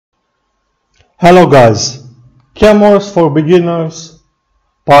Hello guys, CAMWorks for beginners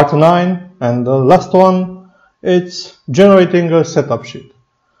part 9, and the last one, it's generating a setup sheet.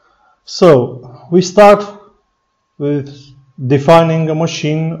 So we start with defining a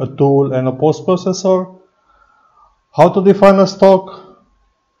machine, a tool and a post processor, how to define a stock,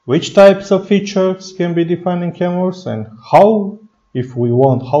 which types of features can be defined in CAMWorks and how, if we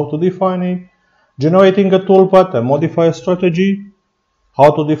want, how to define it, generating a toolpath and modify a strategy, how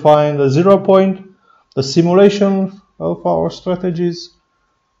to define the 0 point, the simulation of our strategies,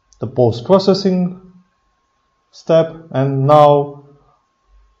 the post-processing step, and now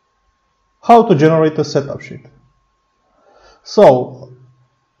how to generate a setup sheet. So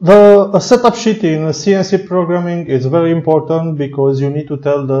a setup sheet in CNC programming is very important because you need to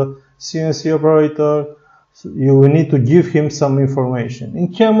tell the CNC operator, you need to give him some information.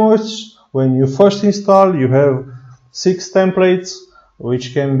 In CAMWorks, when you first install, you have 6 templates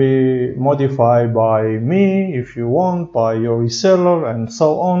which can be modified by me if you want, by your reseller and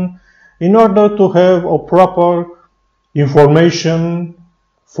so on, in order to have a proper information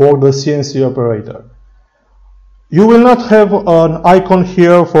for the CNC operator. You will not have an icon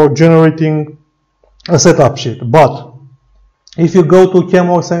here for generating a setup sheet, but if you go to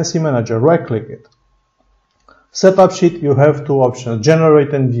CAMWorks CNC Manager, right click it, setup sheet, you have 2 options,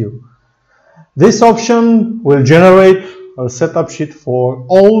 generate and view. This option will generate a setup sheet for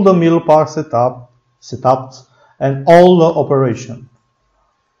all the mill part setups and all the operation.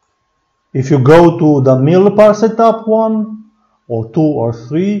 If you go to the mill part setup 1 or 2 or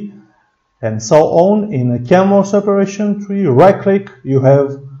 3 and so on in a CAMWorks operation tree, right click, you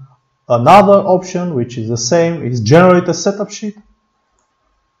have another option which is the same, is generate a setup sheet.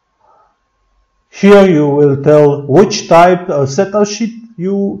 Here you will tell which type of setup sheet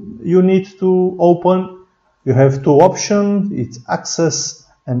you need to open. You have 2 options, it's Access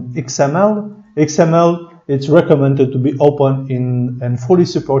and XML. XML, it's recommended to be open in and fully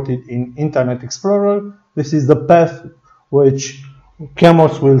supported in Internet Explorer. This is the path which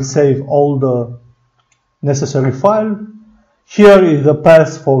CAMWorks will save all the necessary file. Here is the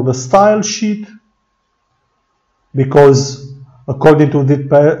path for the style sheet, because according to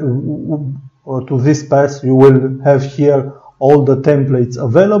this path you will have here all the templates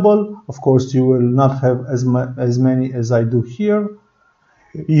available. Of course, you will not have as many as I do here.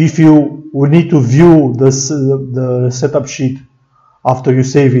 If you will need to view the setup sheet after you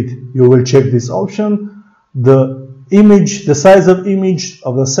save it, you will check this option. The image, the size of image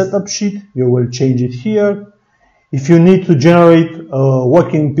of the setup sheet, you will change it here. If you need to generate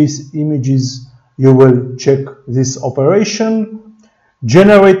working piece images, you will check this operation.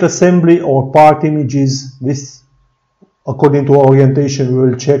 Generate assembly or part images, this according to orientation we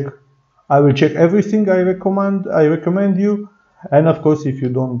will check. I will check everything I recommend you, and of course if you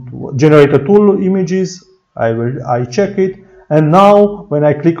don't generate a tool images, I check it. And now when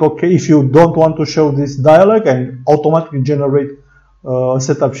I click OK, if you don't want to show this dialog and automatically generate a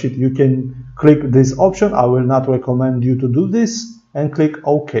setup sheet, you can click this option. I will not recommend you to do this, and click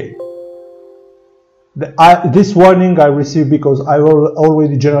OK. This warning I received because I will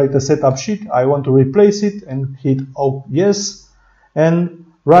already generate a setup sheet. I want to replace it and hit yes. And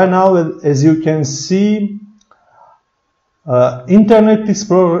right now, as you can see, Internet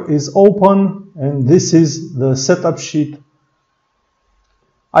Explorer is open, and this is the setup sheet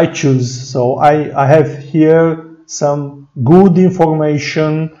I choose. So I have here some good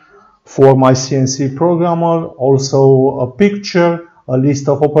information for my CNC programmer, also a picture, a list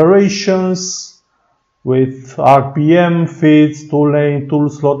of operations with RPM, feeds, tool name, tool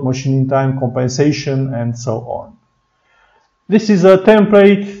slot, machining time, compensation, and so on. This is a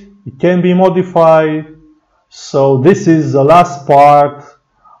template, it can be modified. So this is the last part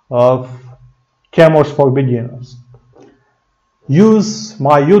of CAMWorks for beginners. Use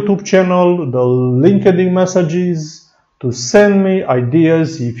my YouTube channel, the LinkedIn messages to send me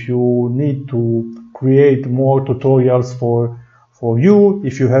ideas if you need to create more tutorials for you.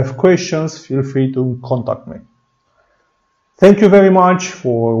 If you have questions, feel free to contact me. Thank you very much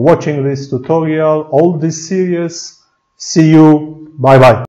for watching this tutorial, all this series. See you. Bye bye.